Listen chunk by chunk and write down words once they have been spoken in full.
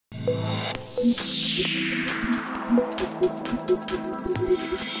Hello,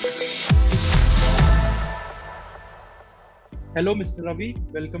 Mr. Ravi.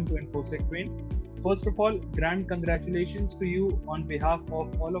 Welcome to Infosectrain. First of all, grand congratulations to you on behalf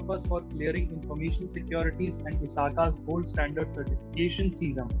of all of us for clearing Information Securities and ISACA's Gold Standard Certification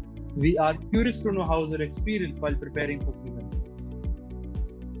CISM. We are curious to know how your experience while preparing for CISM.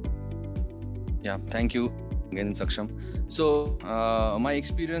 Yeah, thank you again, Saksham. So my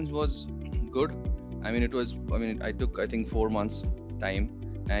experience was good. I took, I think, 4 months time,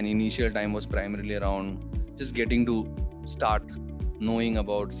 and initial time was primarily around just getting to start knowing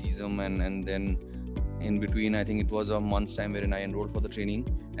about CISM, and then in between, I think it was a month's time wherein I enrolled for the training,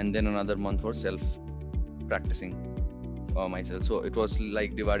 and then another month for self practicing myself. So it was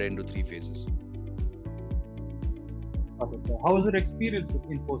like divided into 3 phases. Okay, so how was your experience with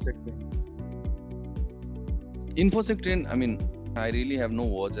Infosectrain? Infosectrain, I really have no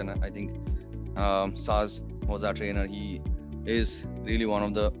words, and I think Saz was our trainer. He is really was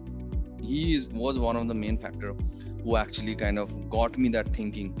one of the main factor who actually kind of got me that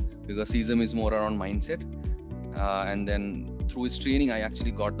thinking, because CISM is more around mindset, and then through his training I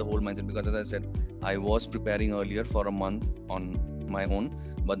actually got the whole mindset, because as I said, I was preparing earlier for a month on my own,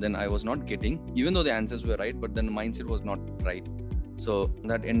 but then I was not getting, even though the answers were right, but then the mindset was not right. So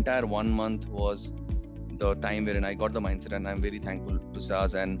that entire 1 month was the time wherein I got the mindset, and I'm very thankful to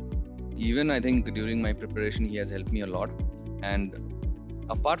Saz. And even I think during my preparation he has helped me a lot. And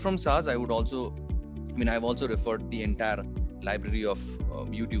apart from Saz, I've also referred the entire library of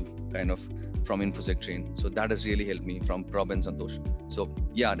YouTube kind of from Infosectrain. So that has really helped me, from Prab and Santosh. So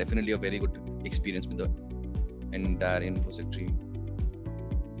yeah, definitely a very good experience with the entire Infosectrain.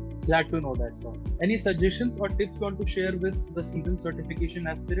 Glad to know that, sir. Any suggestions or tips you want to share with the CISM certification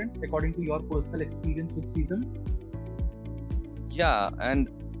aspirants according to your personal experience with CISM? Yeah, and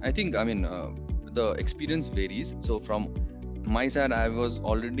I think the experience varies. So from my side, I was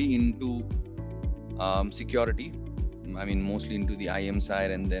already into security. Mostly into the IM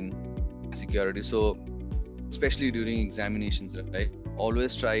side and then security. So especially during examinations, right?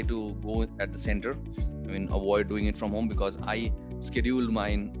 Always try to go at the center. Avoid doing it from home, because I scheduled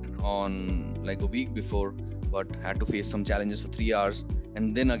mine on like a week before, but had to face some challenges for 3 hours,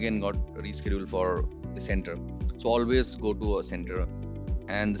 and then again got rescheduled for the center. So always go to a center.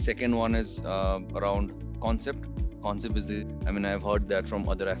 And the second one is around concept. Concept is I've heard that from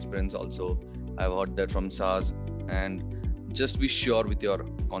other aspirants also. I've heard that from SARS, and just be sure with your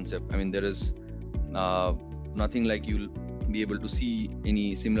concept. There is nothing like you'll be able to see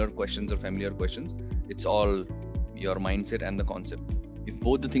any similar questions or familiar questions. It's all your mindset and the concept. If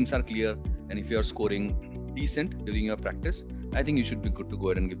both the things are clear, and if you're scoring decent during your practice, I think you should be good to go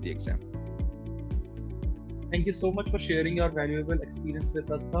ahead and give the exam. Thank you so much for sharing your valuable experience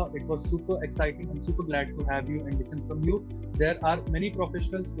with us, sir. It was super exciting and super glad to have you and listen from you. There are many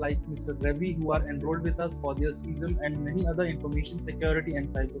professionals like Mr. Ravi who are enrolled with us for their CISM and many other information security and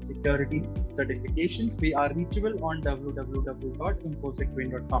cyber security certifications. We are reachable on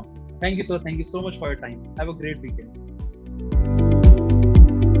www.infosectrain.com. Thank you, sir. Thank you so much for your time. Have a great weekend.